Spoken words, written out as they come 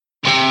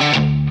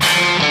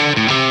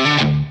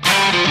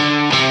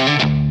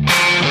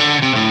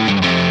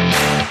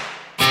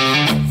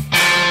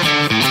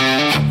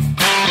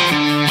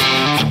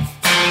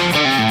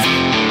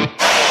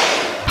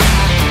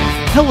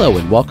Hello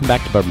and welcome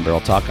back to Bourbon Barrel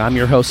Talk. I'm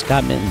your host,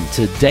 Scott Minton.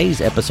 Today's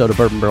episode of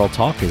Bourbon Barrel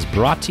Talk is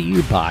brought to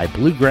you by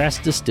Bluegrass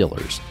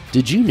Distillers.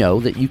 Did you know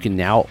that you can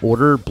now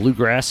order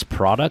Bluegrass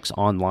products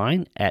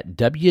online at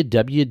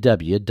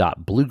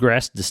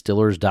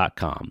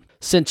www.bluegrassdistillers.com?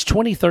 Since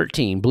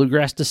 2013,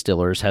 Bluegrass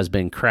Distillers has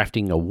been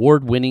crafting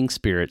award-winning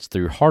spirits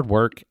through hard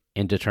work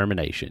and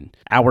determination.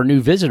 Our new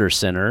visitor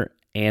center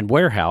and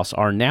warehouse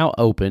are now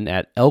open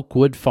at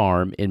Elkwood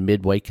Farm in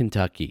Midway,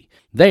 Kentucky.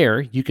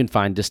 There, you can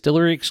find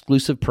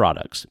distillery-exclusive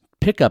products.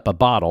 Pick up a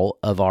bottle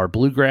of our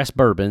Bluegrass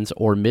bourbons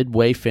or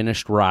Midway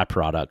finished rye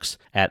products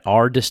at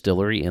our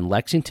distillery in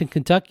Lexington,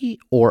 Kentucky,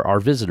 or our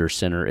visitor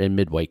center in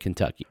Midway,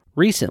 Kentucky.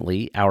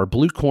 Recently, our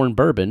Blue Corn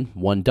bourbon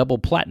won double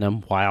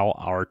platinum, while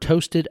our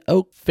Toasted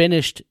Oak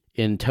finished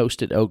in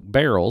Toasted Oak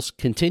barrels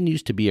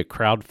continues to be a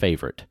crowd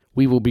favorite.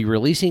 We will be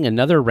releasing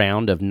another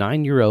round of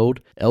 9-year-old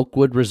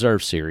Elkwood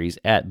Reserve Series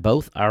at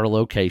both our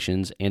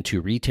locations and to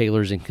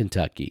retailers in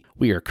Kentucky.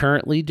 We are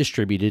currently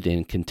distributed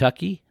in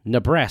Kentucky,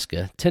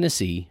 Nebraska,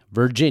 Tennessee,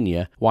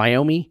 Virginia,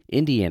 Wyoming,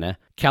 Indiana,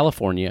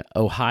 California,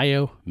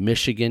 Ohio,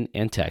 Michigan,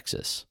 and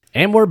Texas.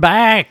 And we're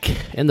back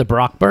in the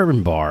Brock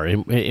Bourbon Bar,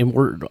 and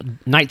we're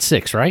night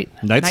 6, right?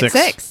 Night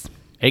six.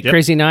 Eight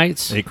crazy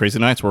nights. 8 crazy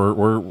nights.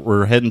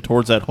 We're heading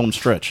towards that home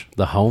stretch.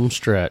 The home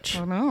stretch.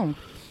 I know.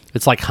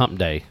 It's like hump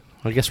day.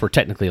 I guess we're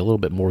technically a little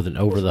bit more than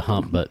over the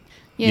hump, but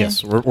Yeah.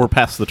 Yes, we're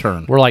past the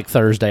turn. we're like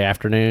Thursday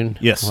afternoon.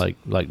 Yes.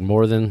 like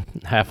more than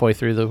halfway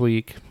through the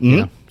week. Mhm.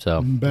 Yeah.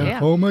 So Back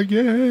home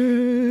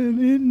again,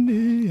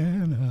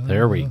 Indiana.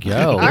 there we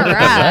go. Look at the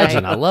right.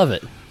 legend. I love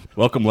it.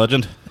 Welcome,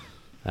 legend.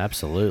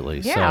 Absolutely.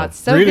 Yeah, So, it's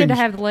so good to Greetings.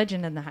 have the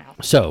legend in the house.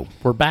 so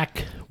we're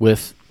back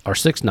with our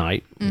 6th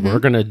night. We're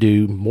going to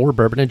do more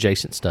bourbon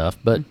adjacent stuff,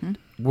 but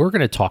we're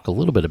going to talk a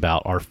little bit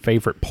about our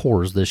favorite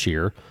pours this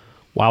year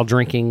while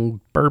drinking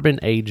bourbon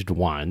aged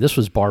wine. This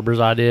was Barbara's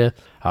idea.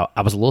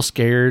 I was a little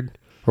scared.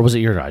 Or was it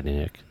your idea,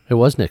 Nick? It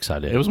was Nick's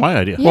idea. It was my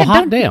idea. Well,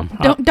 hot don't-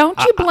 damn. Don't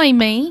you blame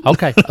me.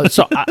 Okay.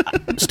 So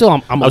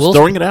I'm I a was little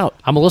throwing it out.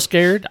 I'm a little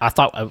scared. I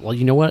thought, well,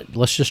 you know what?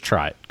 Let's just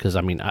try it. Because,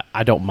 I mean,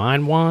 I don't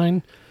mind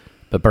wine,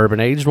 but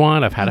bourbon-aged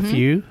wine, I've had a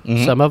few.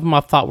 Some of them I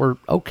thought were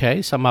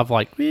okay. Some I've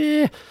like,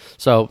 eh.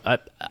 So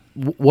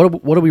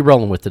what are we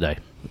rolling with today?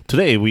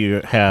 Today we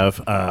have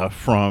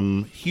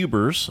from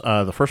Huber's.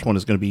 The first one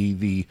is going to be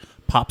the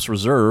Pops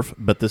Reserve,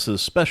 but this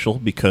is special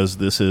because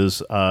this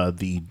is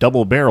the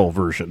double barrel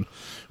version,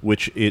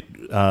 which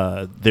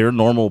their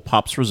normal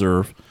Pops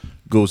Reserve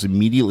goes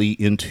immediately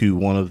into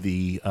one of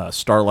the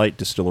Starlight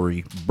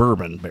Distillery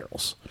bourbon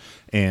barrels,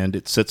 and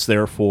it sits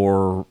there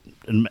for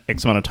an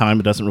X amount of time.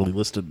 It doesn't really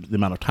list the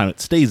amount of time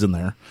it stays in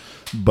there,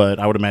 but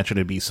I would imagine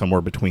it'd be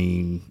somewhere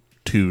between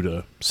 2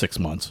 to 6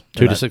 months.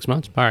 2 to 6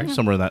 months? All right.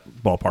 Somewhere in that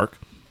ballpark.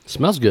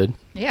 Smells good.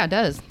 Yeah, it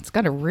does. It's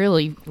got a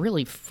really,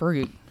 really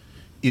fruit.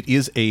 It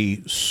is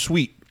a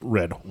sweet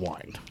red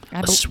wine.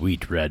 I, A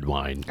sweet red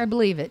wine. I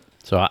believe it.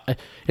 So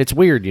it's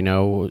weird, you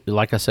know.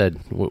 Like I said,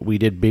 we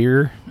did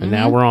beer, and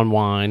now we're on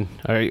wine.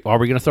 Are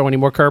we going to throw any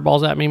more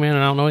curveballs at me, man?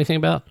 And I don't know anything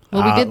about.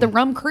 Well, we did the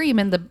rum cream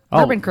and the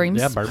bourbon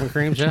creams. Yeah, bourbon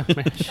creams. Yeah,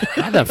 man,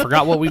 I done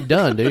forgot what we've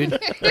done, dude.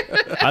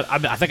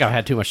 I think I've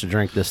had too much to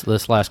drink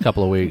this last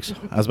couple of weeks.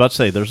 I was about to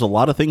say, there's a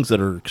lot of things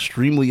that are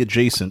extremely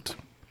adjacent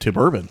to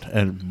bourbon,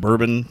 and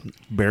bourbon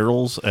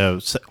barrels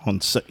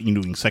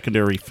doing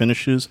secondary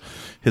finishes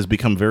has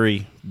become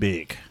very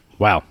big.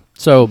 Wow.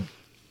 So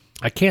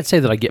I can't say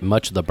that I get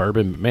much of the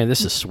bourbon, but man,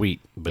 this is sweet.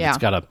 But Yeah. it's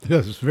got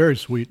Yes, it's very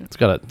sweet.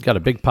 a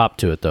big pop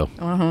to it though.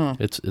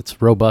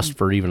 It's robust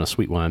for even a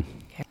sweet wine.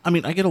 I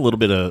mean, I get a little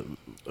bit of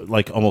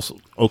like almost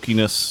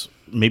oakiness,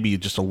 maybe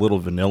just a little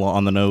vanilla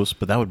on the nose,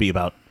 but that would be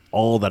about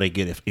all that I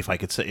get if I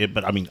could say it.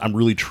 But I mean, I'm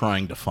really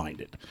trying to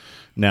find it.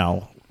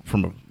 Now,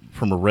 from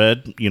a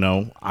red, you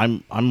know,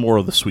 I'm more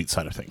of the sweet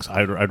side of things.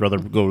 I'd rather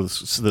go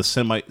to the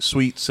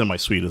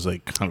semi-sweet as they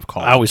kind of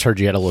call it. I always heard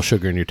you had a little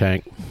sugar in your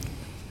tank.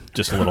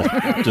 Just a little,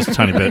 just a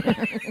tiny bit.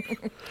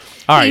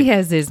 All right. He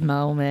has his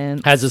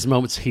moments. Has his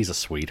moments. He's a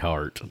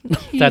sweetheart.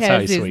 He That's how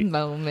has he's his sweet.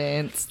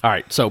 moments. All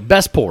right. So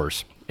best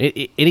pours.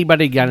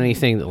 Anybody got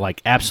anything that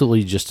like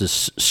absolutely just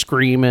is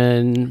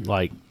screaming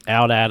like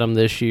out at them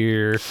this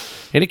year?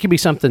 And it could be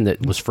something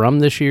that was from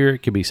this year. It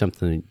could be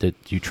something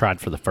that you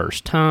tried for the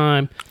first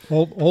time.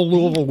 Old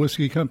Louisville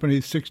Whiskey Company,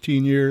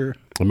 16-year.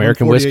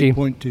 American whiskey?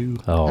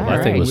 48.2. Oh, All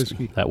that thing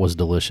right. that was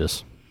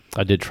delicious.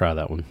 I did try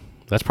that one.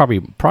 That's probably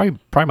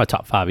my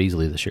top 5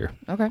 easily this year.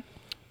 Okay.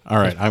 All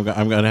right, I'm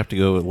going to have to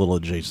go a little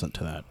adjacent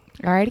to that.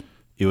 All righty.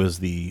 It was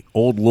the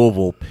Old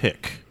Louisville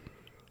pick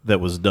that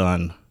was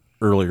done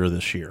earlier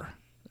this year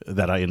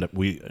that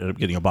we ended up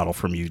getting a bottle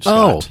from you, Scott.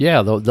 Oh,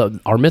 yeah,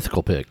 our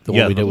mythical pick, the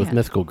one we did with Yeah.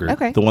 Mythical Group.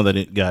 Okay. The one that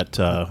it got,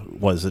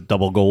 was it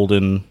Double Gold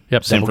in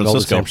Yep, San Double Gold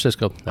in Francisco? San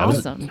Francisco. That was,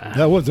 Awesome.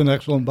 That was an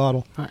excellent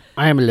bottle.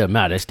 I am a little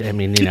modest. I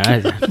mean, you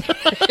know,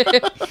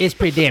 it's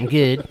pretty damn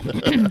good.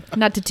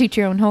 Not to toot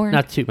your own horn.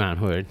 Not to toot my own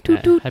horn.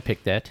 I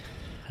picked that.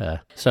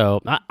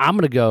 So I'm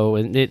going to go,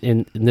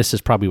 and this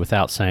is probably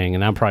without saying,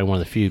 and I'm probably one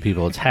of the few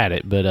people that's had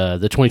it, but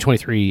the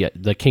 2023,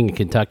 the King of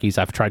Kentucky's,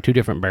 I've tried 2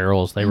 different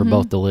barrels. They were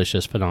both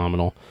delicious,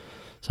 phenomenal.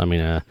 So, I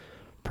mean,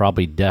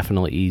 probably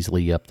definitely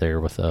easily up there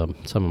with some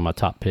of my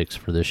top picks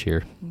for this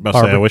year. I'll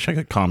say, I wish I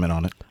could comment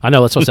on it. I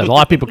know, that's what I said. A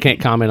lot of people can't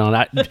comment on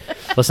that.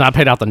 Listen, I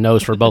paid out the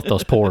nose for both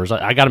those pours.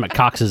 I got them at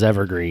Cox's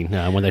Evergreen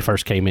when they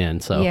first came in.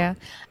 So Yeah.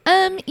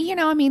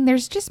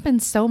 There's just been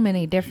so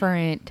many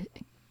different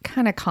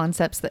kind of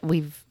concepts that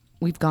we've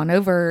gone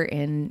over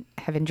and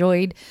have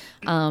enjoyed.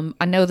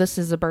 I know this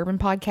is a bourbon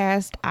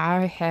podcast.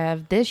 I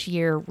have this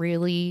year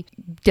really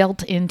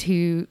delved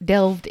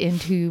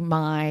into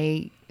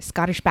my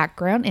Scottish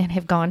background and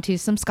have gone to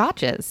some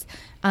scotches.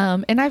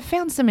 And I've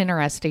found some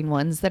interesting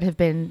ones that have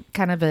been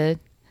kind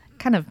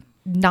of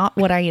not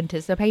what I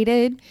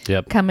anticipated.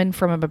 Yep. Coming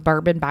from a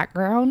bourbon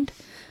background.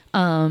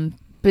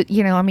 But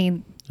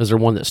is there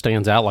one that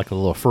stands out, like a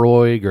little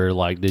Freud, or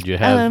like did you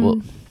have?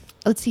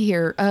 let's see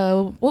here.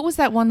 What was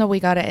that one that we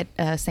got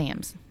at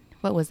Sam's?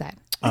 What was that?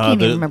 I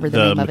can't even remember the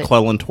name of it.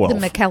 McClellan 12.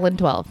 The McKellen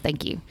 12.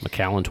 Thank you.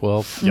 McAllen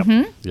 12. Yep.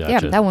 Gotcha. Yeah,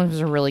 that one was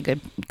a really good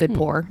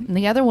pour. And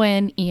the other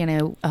one,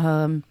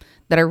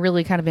 that I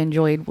really kind of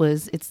enjoyed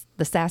it's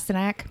the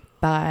Sassenach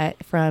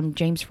from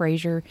James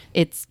Frazier.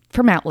 It's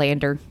from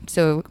Outlander.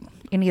 So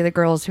any of the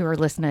girls who are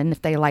listening,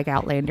 if they like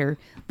Outlander,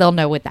 they'll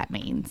know what that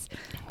means.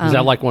 Is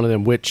that like one of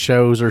them witch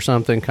shows or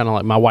something? Kind of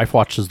like my wife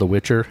watches The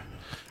Witcher.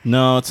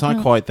 No, it's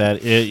not quite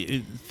that.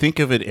 Think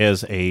of it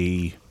as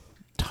a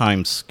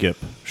time skip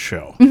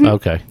show. Mm-hmm.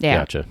 Okay, Yeah.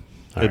 gotcha.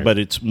 All right. But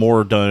it's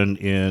more done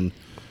in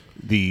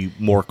the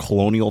more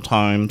colonial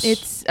times.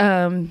 It's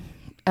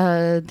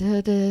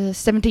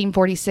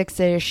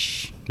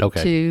 1746-ish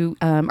Okay. to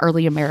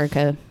early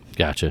America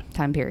Gotcha.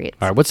 time period.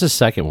 All right, what's the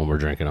second one we're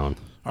drinking on?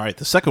 All right,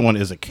 the second one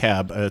is a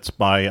cab. It's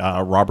by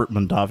Robert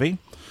Mondavi.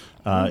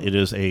 It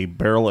is a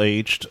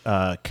barrel-aged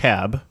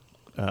cab,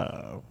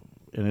 and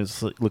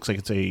it looks like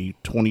it's a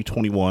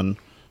 2021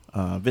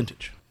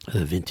 vintage.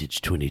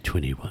 Vintage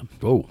 2021.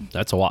 Oh,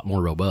 that's a lot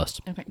more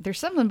robust. Okay. There's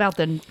something about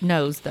the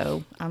nose,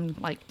 though. I'm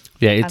like,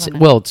 Yeah, I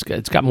don't know.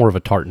 it's got more of a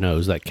tart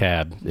nose. That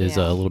cab is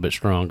Yeah. a little bit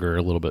stronger,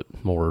 a little bit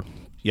more.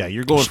 Yeah,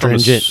 you're going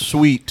Stringent. from a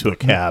sweet to a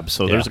cab,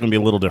 so Yeah. there's going to be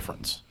a little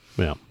difference.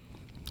 Yeah,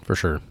 for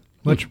sure.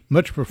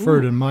 Much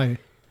preferred in my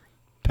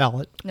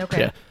palate. Okay.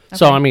 Yeah.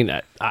 So I mean,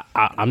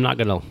 I'm not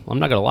gonna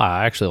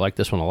lie. I actually like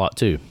this one a lot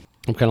too.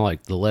 I'm kind of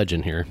like the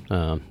legend here.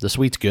 The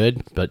sweet's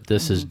good, but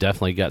this has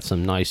definitely got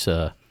some nice,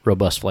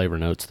 robust flavor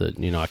notes that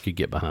I could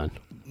get behind.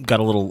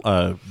 Got a little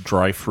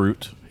dry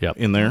fruit Yep.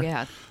 in there.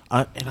 Yeah.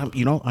 And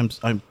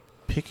I'm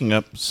picking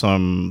up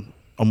some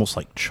almost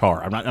like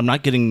char. I'm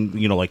not getting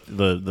like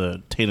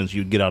the tannins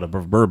you'd get out of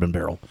a bourbon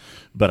barrel,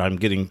 but I'm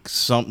getting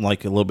something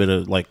like a little bit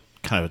of like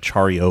kind of a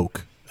charry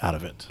oak out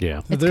of it. Yeah.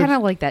 It's There's- kind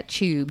of like that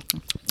tube.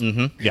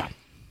 Yeah.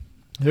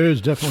 There is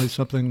definitely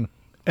something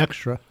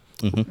extra.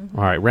 All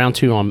right, round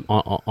two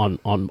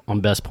on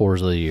best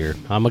pours of the year.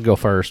 I'm gonna go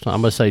first.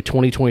 I'm gonna say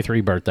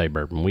 2023 birthday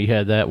bourbon. We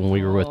had that when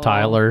we were with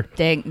Tyler.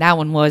 Dang, that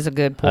one was a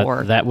good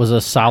pour. That was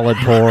a solid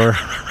pour.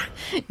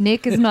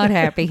 Nick is not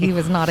happy. He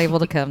was not able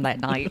to come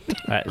that night.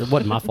 It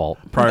wasn't my fault.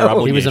 Prior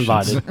He was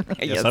obligations. invited.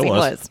 Yes, I he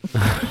was.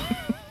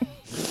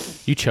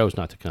 You chose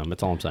not to come.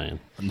 That's all I'm saying.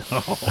 No,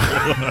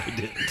 I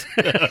didn't.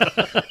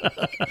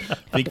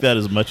 Think that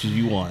as much as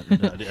you want. I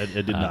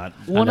did not.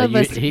 One know of you-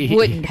 us he-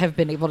 wouldn't have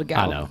been able to go.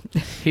 I know.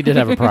 He did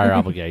have a prior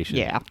obligation.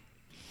 Yeah.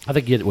 I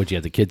think you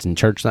had the kids in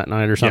church that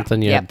night or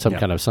something. You Yep. had some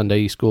kind of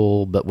Sunday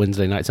school, but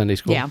Wednesday night Sunday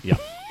school. Yeah.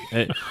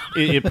 Yeah,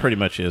 it pretty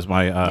much is.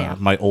 My Yeah.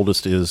 my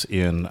oldest is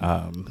in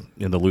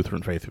the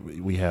Lutheran faith.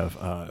 We have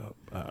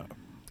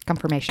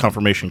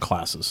Confirmation.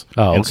 classes.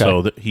 Oh, and okay.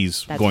 so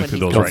he's That's going what through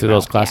he's those Go right through now.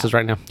 those classes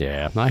right now.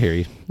 Yeah, I hear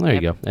you. There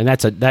you Yep. go. And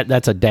that's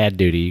a dad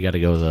duty. You got to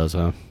go to those.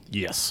 Huh?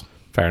 Yes.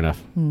 Fair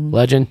enough. Mm.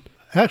 Legend.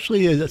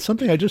 Actually, that's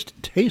something I just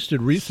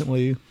tasted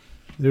recently.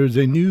 There's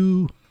a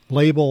new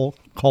label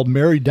called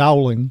Mary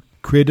Dowling,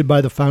 created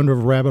by the founder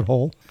of Rabbit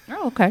Hole.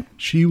 Oh, okay.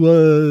 She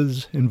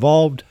was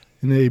involved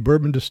in a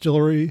bourbon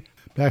distillery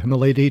back in the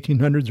late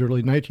 1800s,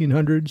 early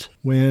 1900s,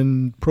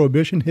 when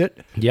Prohibition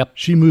hit. Yep.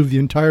 She moved the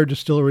entire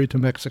distillery to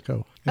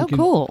Mexico. Oh,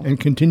 cool. And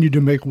continued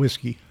to make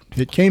whiskey.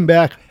 It came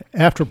back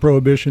after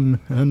Prohibition.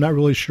 I'm not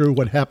really sure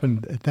what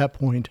happened at that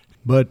point.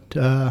 But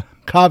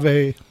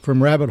Cave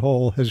from Rabbit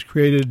Hole has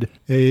created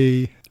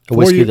a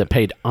whiskey four-year- that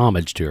paid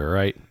homage to her,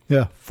 right?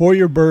 Yeah,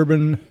 4-year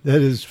bourbon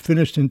that is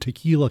finished in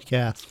tequila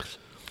casks.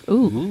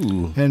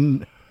 Ooh.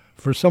 And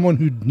for someone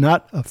who's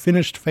not a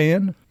finished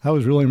fan, I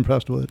was really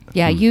impressed with it.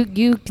 Yeah,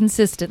 you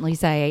consistently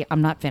say,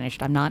 I'm not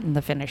finished. I'm not in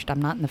the finished. I'm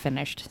not in the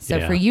finished. So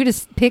Yeah. for you to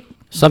pick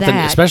Something,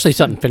 that, especially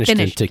something finished in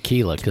finished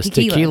tequila, because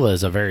tequila. tequila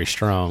is a very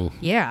strong,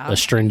 Yeah.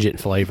 astringent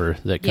flavor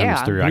that comes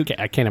Yeah. through.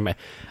 I can't imagine.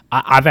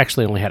 I've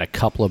actually only had a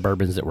couple of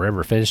bourbons that were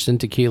ever finished in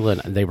tequila,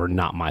 and they were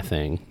not my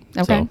thing.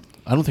 Okay. So,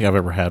 I don't think I've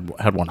ever had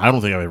one. I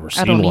don't think I've ever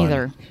seen don't one.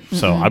 either.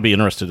 So I'd be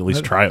interested to at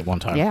least try it one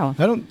time. Yeah.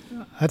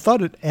 I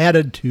thought it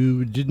added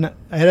to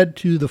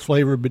the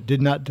flavor, but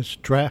did not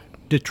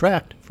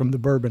detract from the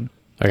bourbon.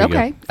 there you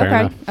Okay. go. Fair Okay.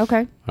 enough.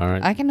 Okay. All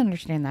right. I can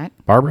understand that.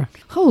 Barbara?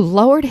 Oh,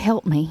 Lord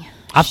help me.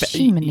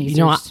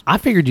 Sheemanizers. I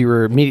figured you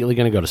were immediately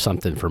going to go to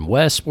something from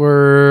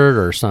Westward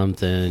or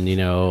something,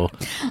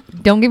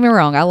 Don't get me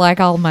wrong. I like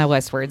all of my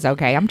Westwards.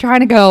 Okay. I'm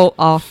trying to go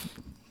off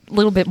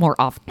little bit more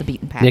off the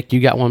beaten path. Nick, you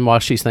got one while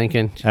she's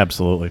thinking?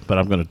 Absolutely. But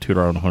I'm going to toot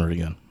our own horn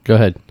again. Go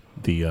ahead.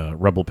 The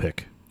Rebel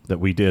pick that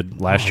we did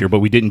last year, but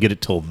we didn't get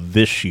it till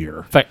this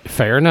year.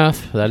 Fair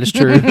enough. That is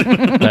true.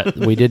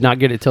 We did not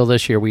get it till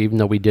this year. Even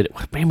though we did it.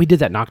 Man, we did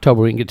that in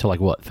October. We didn't get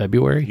till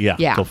February?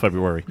 Yeah. Till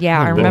February. Yeah,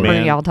 I But remember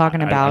man, y'all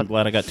talking I'm about.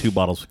 glad I got 2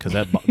 bottles because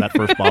that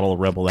first bottle of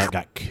Rebel, that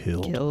got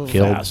killed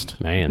fast.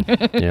 Man.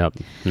 Yep.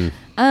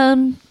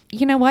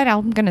 You know what?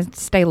 I'm going to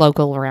stay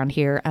local around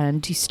here.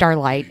 To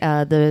Starlight,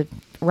 the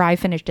rye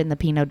finished in the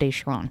Pinot de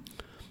Chiron.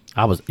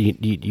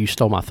 You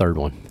stole my third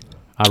one.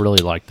 I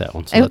really like that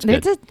one. So that's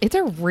good. It's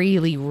a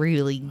really,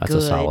 really That's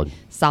good, a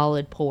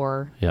solid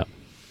pour. Yep.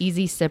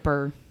 Easy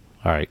sipper.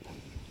 All right.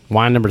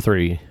 Wine number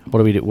 3.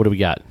 What do we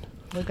got?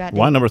 We've got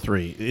Wine number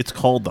 3. It's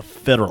called the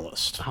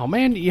Federalist. Oh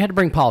man, you had to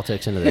bring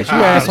politics into this. You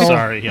asshole.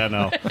 Sorry, yeah,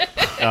 no.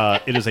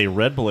 It is a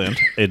red blend.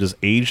 It is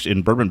aged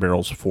in bourbon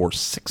barrels for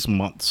 6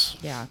 months.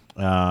 Yeah.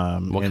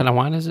 What kind of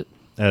wine is it?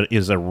 It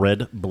is a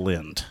red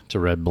blend. It's a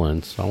red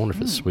blend. So I wonder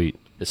if it's sweet.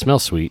 It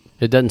smells sweet.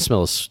 It doesn't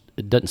smell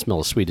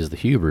as sweet as the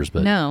Hubers,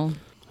 but No.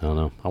 I don't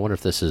know. I wonder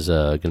if this is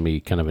going to be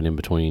kind of an in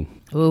between.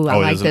 Ooh, I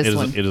like this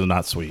one. It is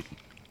not sweet.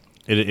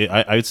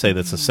 I would say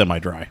that's a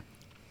semi-dry.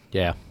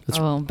 Yeah.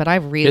 But I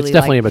really It's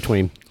definitely in like,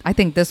 between. I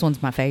think this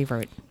one's my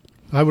favorite.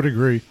 I would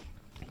agree.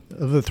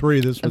 Of the 3,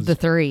 Of the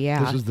 3,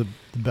 yeah. This is the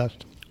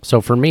best. So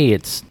for me,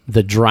 it's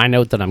the dry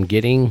note that I'm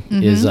getting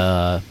is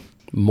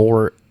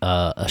more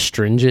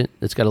astringent.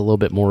 It's got a little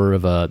bit more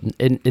of a,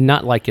 and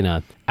not like in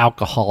a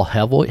alcohol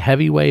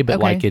heavy way, but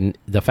Okay. like in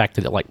the fact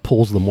that it like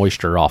pulls the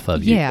moisture off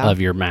of you, Yeah.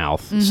 of your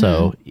mouth.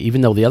 So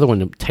even though the other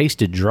one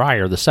tasted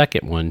drier, the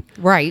second one,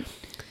 Right.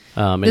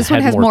 it This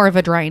one had has more of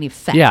a drying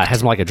effect. Yeah, it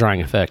has like a drying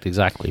effect.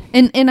 Exactly.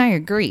 And I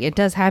agree. It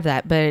does have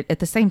that. But at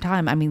the same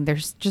time, I mean,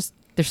 there's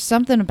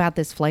something about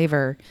this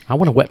flavor. I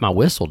want to wet my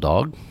whistle,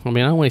 dog. I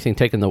mean, I don't want anything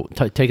taking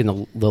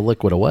the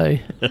liquid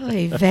away.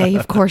 Oy vey,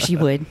 of course you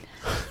would.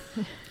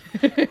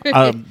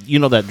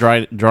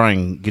 That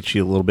drying gets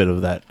you a little bit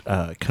of that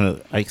kind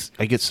of. I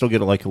still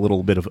get like a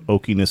little bit of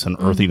oakiness and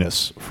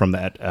earthiness from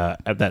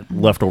that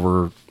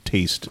leftover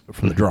taste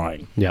from the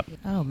drying. Yep.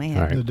 Oh, man.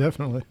 All right.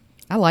 Definitely.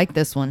 I like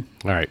this one.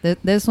 All right.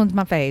 This one's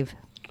my fave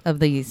of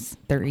these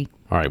 3.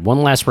 All right.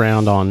 One last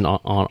round on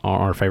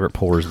our favorite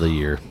pours of the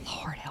year.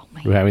 Lord help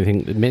me. Do we have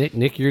anything?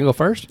 Nick, you're gonna go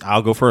first.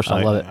 I'll go first.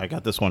 I love it. I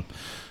got this one.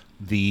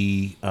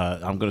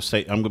 I'm going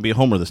to be a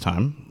homer this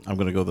time. I'm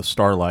going to go the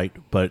Starlight,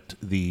 but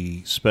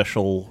the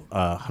special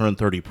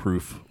 130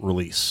 proof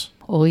release.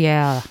 Oh,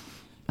 yeah.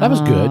 That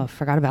was good.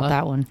 Forgot about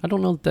that one. I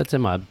don't know if that's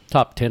in my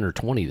top 10 or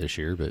 20 this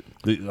year, but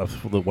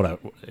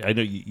I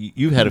know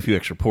you've had a few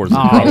extra pours.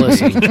 oh,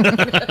 listen,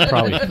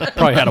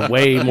 probably had a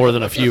way more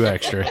than a few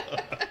extra.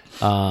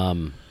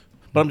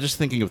 But I'm just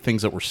thinking of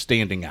things that were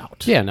standing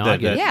out. Yeah, no, I that,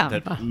 get it. Yeah.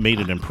 that made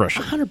an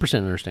impression. 100%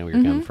 understand where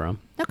you're coming from.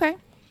 Okay.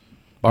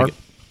 Barb?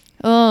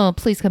 Oh,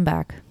 please come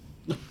back.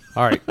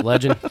 All right,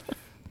 Legend.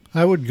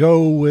 I would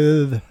go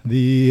with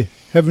the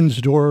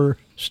Heaven's Door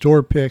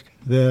store pick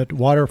that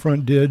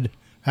Waterfront did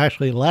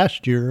actually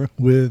last year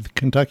with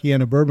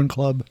Kentuckiana Bourbon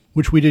Club,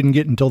 which we didn't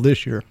get until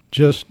this year.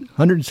 Just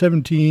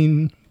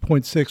 117.6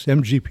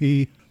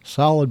 MGP,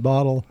 solid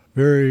bottle,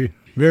 very,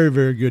 very,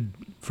 very good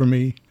for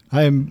me.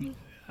 I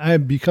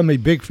have become a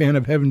big fan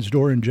of Heaven's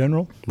Door in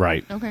general,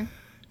 Right. Okay.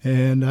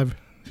 and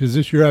because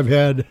this year I've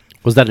had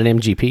Was that an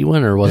MGP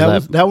one or was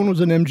that? that one was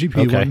an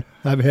MGP Okay. one.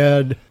 I've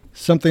had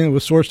something that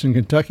was sourced in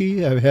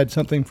Kentucky. I've had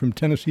something from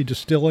Tennessee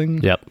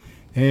Distilling. Yep.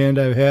 And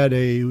I've had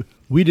a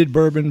weeded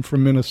bourbon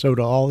from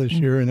Minnesota all this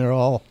year, and they're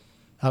all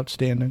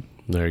outstanding.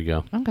 There you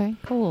go. Okay,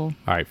 cool.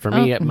 All right, for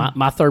me,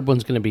 my third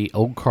one's going to be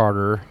Old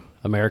Carter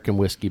American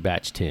Whiskey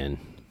Batch 10.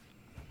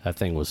 That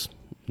thing was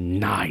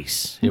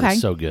nice. It Okay.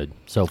 was so good,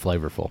 so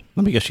flavorful.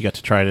 Let me guess, you got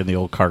to try it in the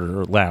old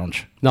Carter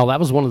Lounge. No, that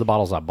was one of the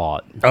bottles I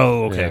bought.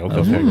 Oh, okay. That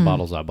was one of the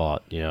bottles I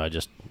bought.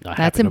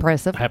 That's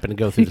impressive. I happened to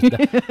go through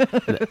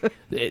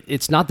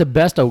it's not the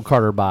best Old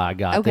Carter buy I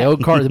got. Okay. The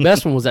Old Carter, the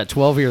best one was that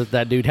 12 year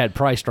that dude had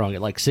price strong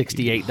at like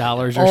 $68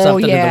 or Oh,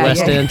 something in yeah, the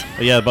West yeah. End.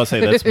 Yeah, I was about to say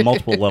that's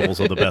multiple levels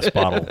of the best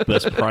bottle,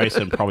 best price,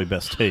 and probably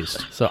best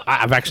taste. So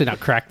I've actually not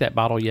cracked that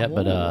bottle yet,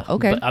 but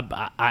okay.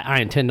 But I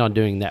intend on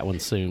doing that one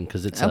soon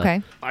because it's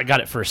Okay. I got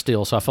it for a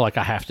steal, so I feel like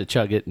I have to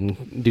chug it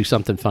and do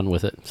something fun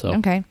with it. So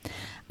Okay.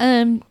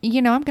 I'm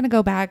going to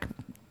go back.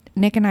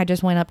 Nick and I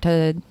just went up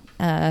to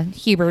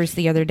Huber's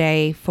the other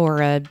day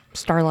for a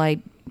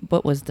Starlight.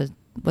 What's the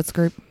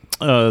group?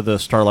 The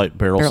Starlight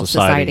Barrel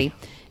Society.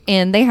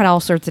 And they had all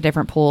sorts of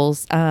different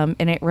pools. And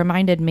it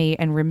reminded me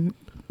and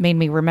made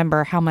me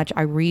remember how much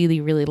I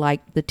really, really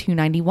liked the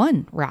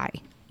 291 rye.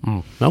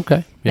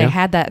 okay, They yeah.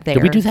 had that there.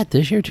 Did we do that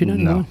this year too?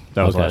 No,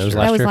 that was last year.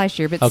 That was last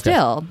year, but Okay.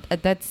 still,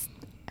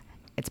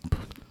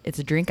 it's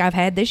a drink I've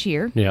had this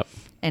year. Yep.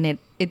 And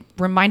it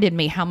reminded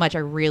me how much I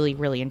really,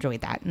 really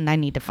enjoyed that. And I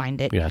need to find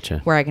it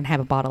Gotcha. where I can have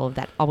a bottle of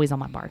that always on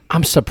my bar.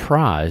 I'm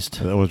surprised.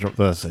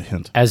 That's a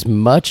hint. As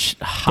much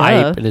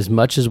hype and as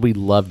much as we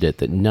loved it,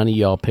 that none of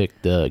y'all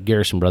picked the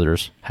Garrison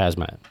Brothers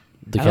Hazmat,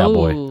 the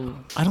Cowboy. Oh.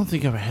 I don't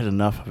think I've had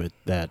enough of it.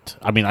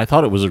 I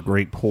thought it was a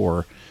great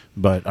pour,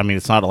 But I mean,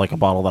 it's not like a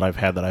bottle that I've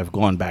had that I've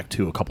gone back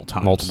to a couple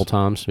times. Multiple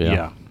times, yeah.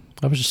 Yeah.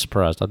 I was just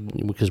surprised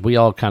because we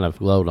all kind of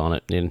glowed on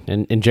it,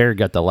 and Jared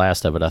got the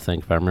last of it, I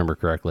think, if I remember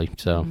correctly.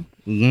 So,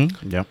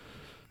 Yeah.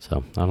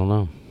 so I don't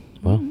know.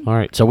 Well, all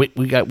right. So we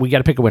got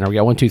to pick a winner. We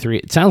got 1, 2, 3.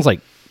 It sounds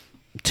like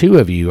 2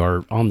 of you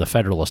are on the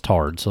Federalist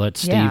hard. So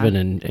that's Yeah. Steven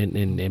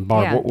and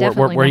Barb. Yeah, where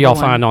definitely y'all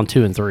number find one. on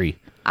 2 and 3?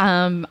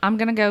 I'm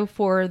gonna go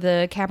for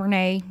the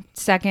Cabernet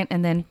second,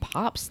 and then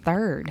Pops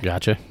third.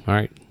 Gotcha. All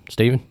right,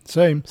 Steven?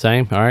 Same.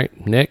 Same. All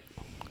right, Nick?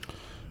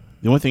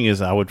 The only thing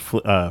is, I would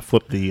flip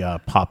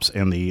the Pops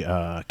and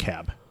the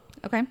Cab.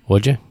 Okay.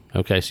 Would you?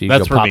 Okay, so you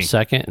That's go for Pop me.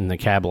 second and the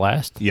Cab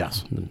last?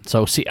 Yes.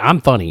 So, see, I'm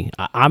funny.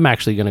 I'm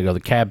actually going to go the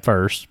Cab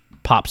first,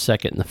 Pop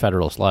second, and the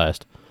Federalist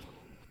last.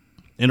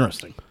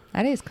 Interesting.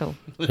 That is cool.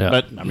 Yeah.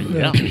 But I mean,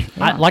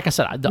 yeah. Like I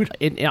said,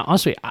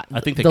 honestly, I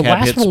think the the Cab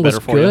last hits one was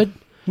better for you. good.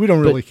 We don't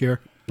really care.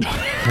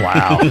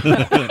 Wow.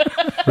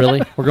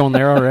 Really? We're going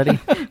there already?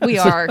 We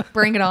are.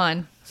 Bring it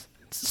on.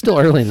 It's still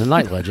early in the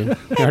night, Legend.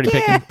 You already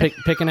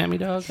picking at me,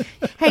 dog?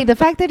 Hey, the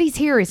fact that he's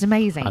here is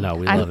amazing. I know.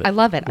 We love it. I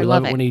love it. We I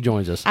love love it when he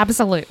joins us.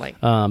 Absolutely.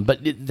 But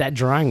that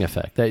drying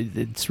effect,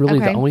 it's really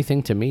the Okay. only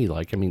thing to me.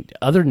 Like, I mean,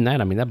 other than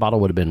that, I mean, that bottle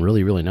would have been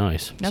really, really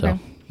nice. Okay.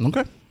 So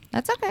Okay.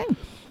 That's okay.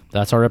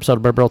 that's our episode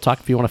of Bourbon Barrel Talk.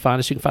 If you want to find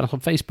us, you can find us on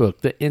Facebook,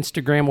 the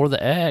Instagram, or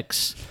the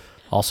X.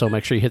 Also,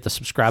 make sure you hit the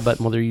subscribe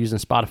button whether you're using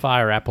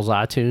Spotify or Apple's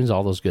iTunes,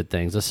 all those good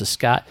things. This is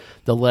Scott,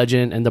 the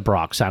Legend, and the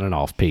Brock signing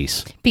off.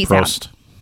 Peace. Peace out. Prost.